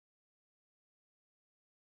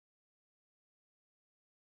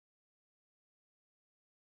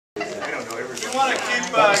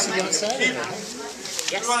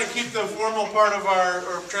keep the formal part of our,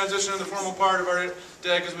 or transition to the formal part of our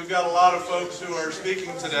day, because we've got a lot of folks who are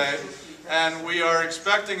speaking today. And we are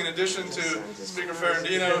expecting, in addition to Speaker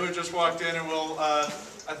Ferrandino, who just walked in, and will, I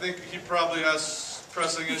think he probably has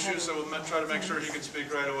pressing issues, so we'll try to make sure he can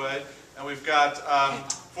speak right away. And we've got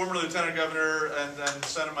former Lieutenant Governor and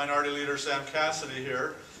Senate Minority Leader Sam Cassidy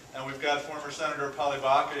here. And we've got former Senator Polly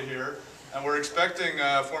Baca here. And we're expecting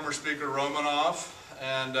former Speaker Romanoff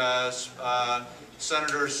and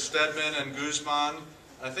Senators Stedman and Guzman.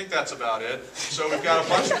 I think that's about it. So we've got a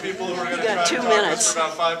bunch of people who are going to try to talk for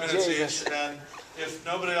about 5 minutes each. And if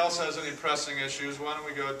nobody else has any pressing issues, why don't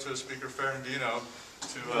we go to Speaker Ferrandino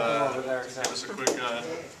to give us a quick...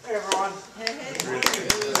 Hey, everyone. Hey.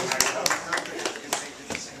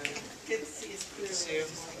 Good to see you. Good to see you.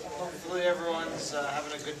 Hopefully everyone's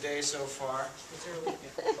having a good day so far.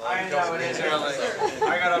 I know it is early.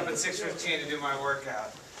 I got up at 6:15 to do my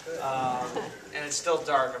workout. And it's still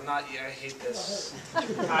dark. I hate this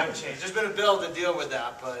time change. There's been a bill to deal with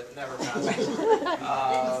that, but it never passes.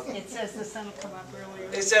 It says the sun will come up earlier.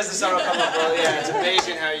 It says the sun will come up earlier. Yeah, it's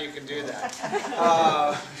amazing how you can do that.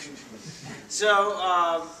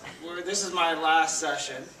 This is my last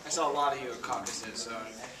session. I saw a lot of you at caucuses, so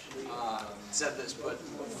I said this, but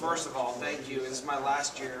first of all, thank you. This is my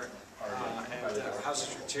last year at House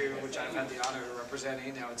District 2, which I've had the honor of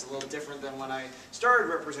representing. Now it's a little different than when I started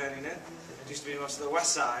representing it. It used to be most of the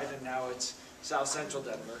west side, and now it's South Central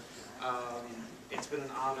Denver. It's been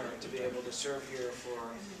an honor to be able to serve here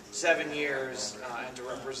for 7 years and to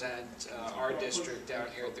represent our district down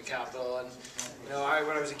here at the Capitol. And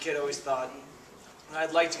when I was a kid, I always thought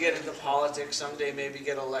I'd like to get into politics someday, maybe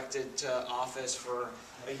get elected to office for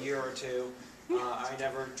a year or two. I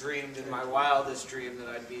never dreamed in my wildest dream that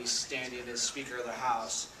I'd be standing as Speaker of the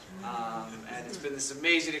House. And it's been this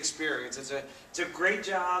amazing experience. It's a great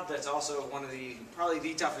job. That's also probably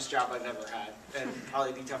the toughest job I've ever had, and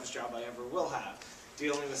probably the toughest job I ever will have,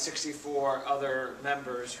 dealing with 64 other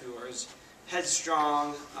members who are as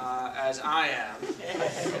headstrong as I am.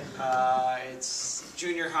 It's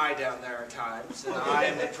junior high down there at times, and I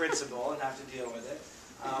am the principal and have to deal with it.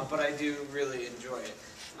 But I do really enjoy it.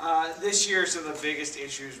 This year, some of the biggest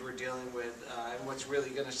issues we're dealing with, and what's really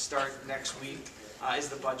going to start next week, is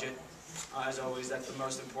the budget. As always, that's the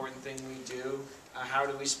most important thing we do. How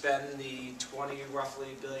do we spend the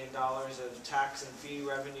roughly $20 billion of tax and fee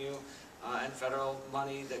revenue and federal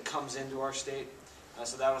money that comes into our state?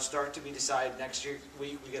 So that will start to be decided next week.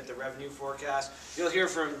 We get the revenue forecast. You'll hear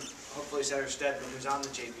from, hopefully, Senator Stedman, who's on the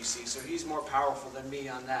JBC, so he's more powerful than me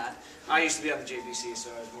on that. I used to be on the JBC,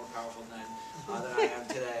 so I was more powerful then than I am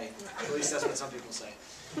today. At least that's what some people say.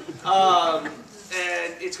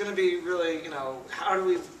 And it's going to be really, how do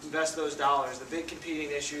we invest those dollars? The big competing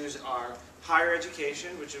issues are higher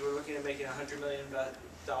education, which we're looking at making a $100 million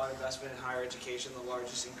investment in higher education, the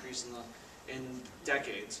largest increase in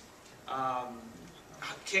decades.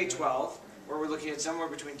 K-12, where we're looking at somewhere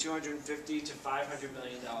between $250 to $500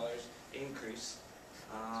 million increase,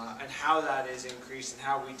 and how that is increased and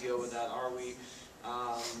how we deal with that. Are we,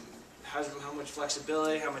 how much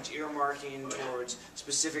flexibility, how much earmarking towards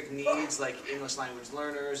specific needs like English language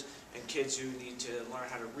learners and kids who need to learn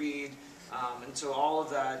how to read, and so all of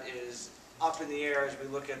that is up in the air as we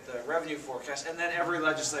look at the revenue forecast. And then every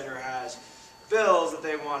legislator has bills that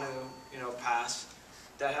they want to, pass,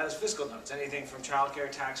 that has fiscal notes, anything from child care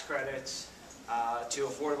tax credits to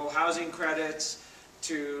affordable housing credits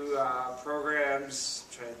to programs.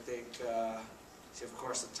 I'm trying to think, see, of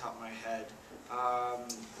course, off the top of my head.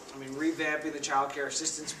 Revamping the child care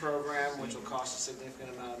assistance program, which will cost a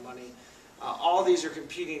significant amount of money. All these are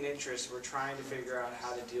competing interests. We're trying to figure out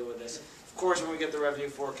how to deal with this. Of course, when we get the revenue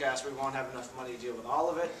forecast, we won't have enough money to deal with all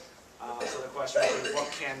of it. So the question is,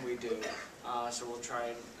 what can we do? So we'll try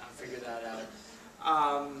and figure that out.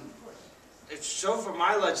 So far,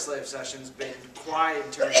 my legislative session's been quiet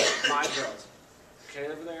in terms of my bills. Okay,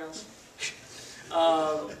 everything else?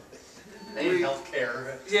 Health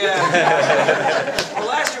care. Yeah. Well,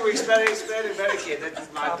 last year we expanded Medicaid. That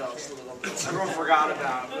just my bills a little bit. Everyone forgot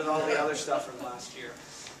about it with all the other stuff from last year.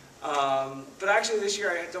 But actually this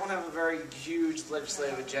year I don't have a very huge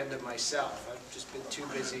legislative agenda myself. I've just been too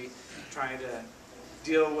busy trying to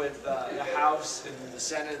deal with the House and the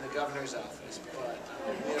Senate and the Governor's office. But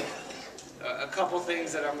a couple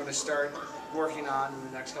things that I'm going to start working on in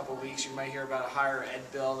the next couple of weeks. You might hear about a higher ed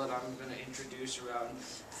bill that I'm going to introduce around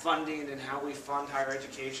funding and how we fund higher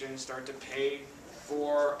education, start to pay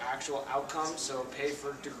for actual outcomes, so pay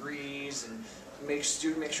for degrees and make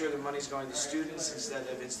sure the money's going to students instead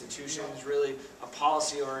of institutions, really a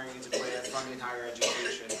policy-oriented way of funding higher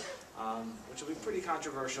education. which will be pretty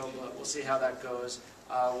controversial, but we'll see how that goes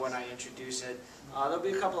when I introduce it. There'll be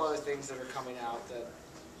a couple other things that are coming out that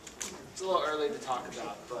it's a little early to talk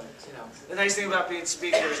about, but you know, the nice thing about being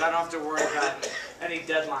speaker is I don't have to worry about any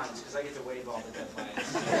deadlines because I get to waive all the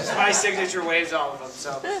deadlines. My signature waives all of them,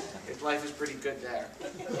 so life is pretty good there.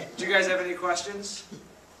 Do you guys have any questions?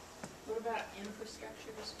 What about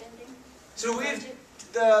infrastructure spending? So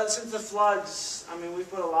since the floods, I mean, we've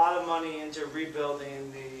put a lot of money into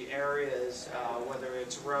rebuilding the areas, whether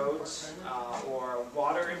it's roads or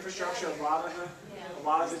water infrastructure. A lot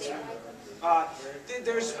of it's.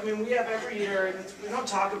 I mean, we have every year, and we don't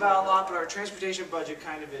talk about it a lot, but our transportation budget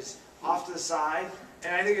kind of is off to the side,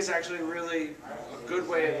 and I think it's actually really a good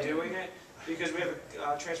way of doing it because we have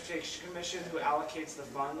a transportation commission who allocates the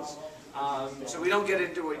funds. So we don't get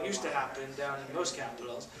into what used to happen down in most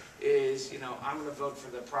capitals is, you know, I'm going to vote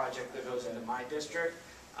for the project that goes into my district.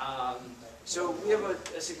 So we have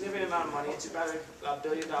a significant amount of money. It's about $1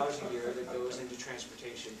 billion a year that goes into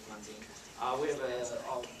transportation funding. We have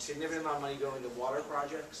a significant amount of money going to water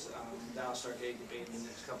projects. That'll start getting debated in the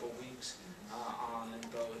next couple of weeks on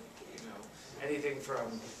both, you know, anything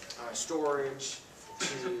from storage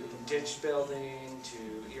to ditch building to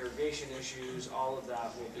irrigation issues. All of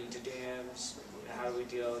that will be to dams. And how do we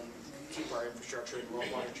deal and keep our infrastructure and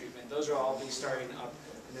water treatment? Those will all be starting up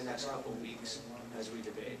in the next couple of weeks as we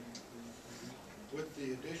debate. With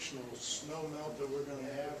the additional snow melt that we're going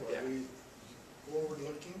to have, are we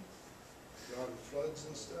forward-looking? A lot of floods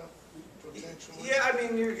and stuff, potentially? Yeah, I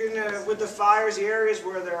mean, you're gonna, with the fires, the areas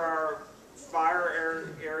where there are fire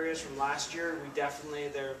areas from last year, we definitely,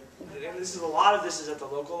 and this is, a lot of this is at the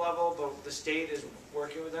local level, but the state is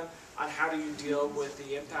working with them on how do you deal with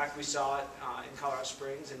the impact. We saw it in Colorado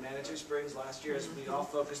Springs and Manitou Springs last year as we all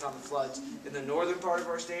focused on the floods in the northern part of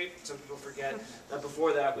our state. Some people forget that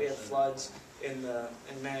before that we had floods in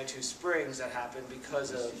Manitou Springs that happened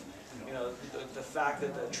because of, you know, the fact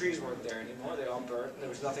that the trees weren't there anymore. They all burnt. There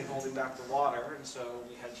was nothing holding back the water, and so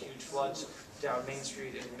we had huge floods down Main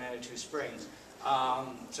Street in Manitou Springs.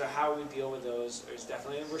 So how we deal with those is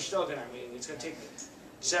definitely, and we're still going to, I mean, it's going to take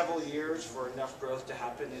several years for enough growth to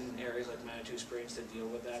happen in areas like Manitou Springs to deal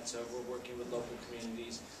with that, so we're working with local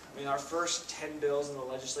communities. I mean, our first 10 bills in the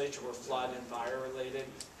legislature were flood and fire related.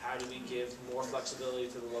 How do we give more flexibility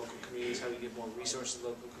to the local communities? How do we give more resources to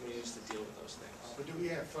local communities to deal with those things? But do we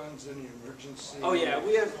have funds in the emergency? Oh yeah,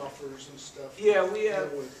 we have buffers and stuff. Yeah, we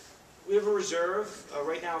have a reserve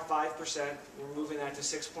right now 5%. We're moving that to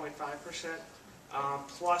 6.5%.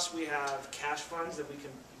 Plus we have cash funds that we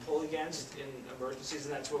can pull against in emergencies,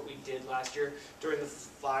 and that's what we did last year. During the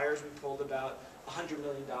fires, we pulled about $100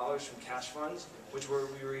 million from cash funds, which we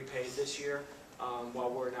repaid this year while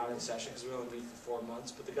we're not in session because we only meet for 4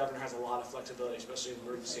 months. But the governor has a lot of flexibility, especially in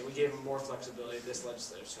emergency. We gave him more flexibility this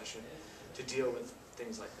legislative session to deal with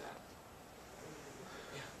things like that.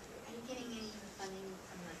 Yeah. Are you getting any funding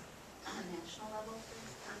from the national level for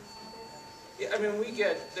this kind of stuff? Yeah, I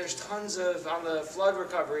mean, there's tons of, on the flood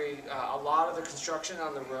recovery, a lot of the construction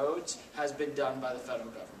on the roads has been done by the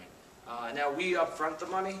federal government. Now we upfront the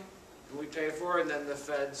money, and we pay for it, and then the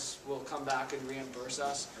feds will come back and reimburse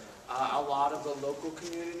us. A lot of the local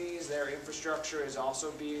communities, their infrastructure is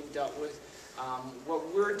also being dealt with.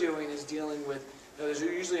 What we're doing is dealing with, there's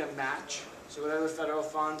usually a match. So whatever federal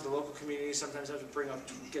funds, the local communities sometimes have to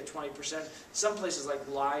get 20%. Some places like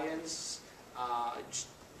Lyons,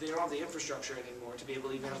 they don't have the infrastructure anymore to be able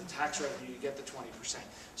to even have the tax revenue to get the 20%.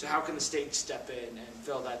 So how can the state step in and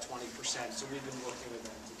fill that 20%? So we've been working with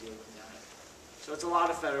them to deal with that. So it's a lot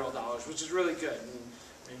of federal dollars, which is really good.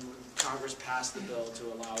 And Congress passed the bill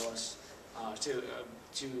to allow us to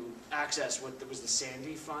access what was the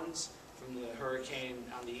Sandy funds from the hurricane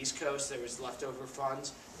on the East Coast. There was leftover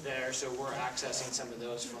funds there, so we're accessing some of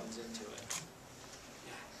those funds into it.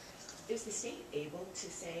 Is the state able to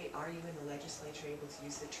say, are you in the legislature able to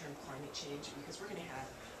use the term climate change? Because we're going to have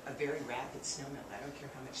a very rapid snow melt. I don't care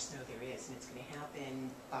how much snow there is, and it's going to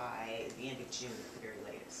happen by the end of June at the very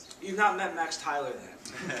latest. You've not met Max Tyler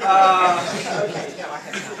then. Okay, no, I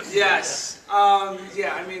have not. Yes.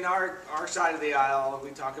 Yeah, I mean, our side of the aisle, we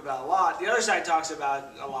talk about a lot. The other side talks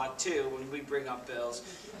about a lot too when we bring up bills.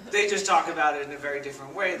 They just talk about it in a very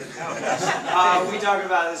different way than we talk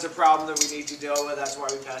about it as a problem that we need to deal with. That's why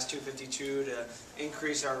we passed 252 to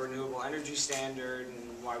increase our renewable energy standard,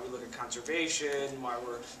 and why we look at conservation, why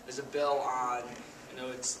there's a bill on,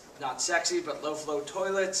 it's not sexy, but low-flow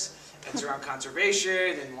toilets. It's around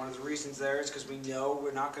conservation, and one of the reasons there is because we know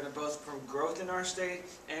we're not going to, both from growth in our state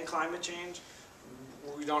and climate change,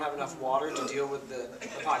 we don't have enough water to deal with the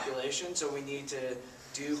population, so we need to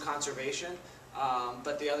do conservation.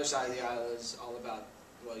 But the other side of the aisle is all about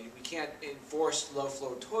well, we can't enforce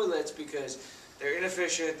low-flow toilets because they're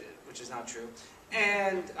inefficient, which is not true,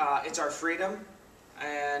 and it's our freedom,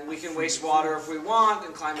 and we can waste water if we want,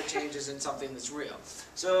 and climate change isn't something that's real.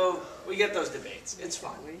 So we get those debates. It's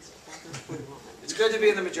fun. It's good to be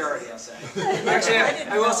in the majority, I'll say. Actually,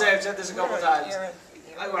 I will say, I've said this a couple times.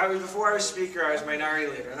 Before I was speaker, I was minority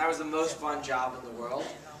leader, and that was the most fun job in the world.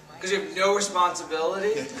 Because you have no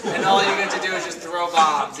responsibility, and all you get to do is just throw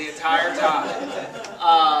bombs the entire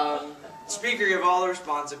time. Speaker, you have all the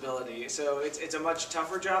responsibility, so it's a much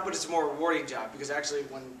tougher job, but it's a more rewarding job, because actually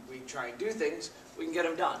when we try and do things, we can get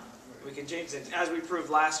them done. We can change things, as we proved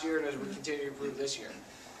last year and as we continue to prove this year.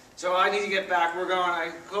 So I need to get back. We're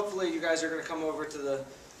going, hopefully you guys are going to come over to the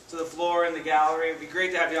floor in the gallery. It'd be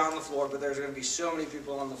great to have you on the floor, but there's going to be so many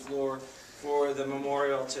people on the floor for the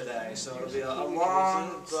memorial today. So it'll be a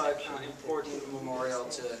long but important memorial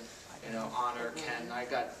to, honor Ken. I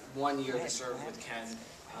got 1 year to serve with Ken.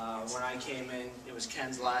 When I came in, it was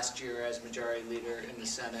Ken's last year as majority leader in the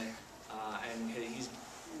Senate, and he's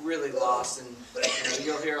really lost, and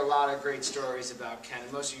you'll hear a lot of great stories about Ken.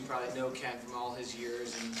 Most of you probably know Ken from all his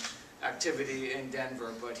years and activity in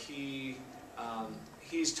Denver, but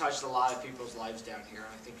he's touched a lot of people's lives down here, and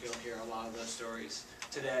I think you'll hear a lot of those stories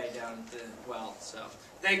today down at the well. So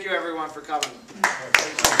thank you everyone for coming.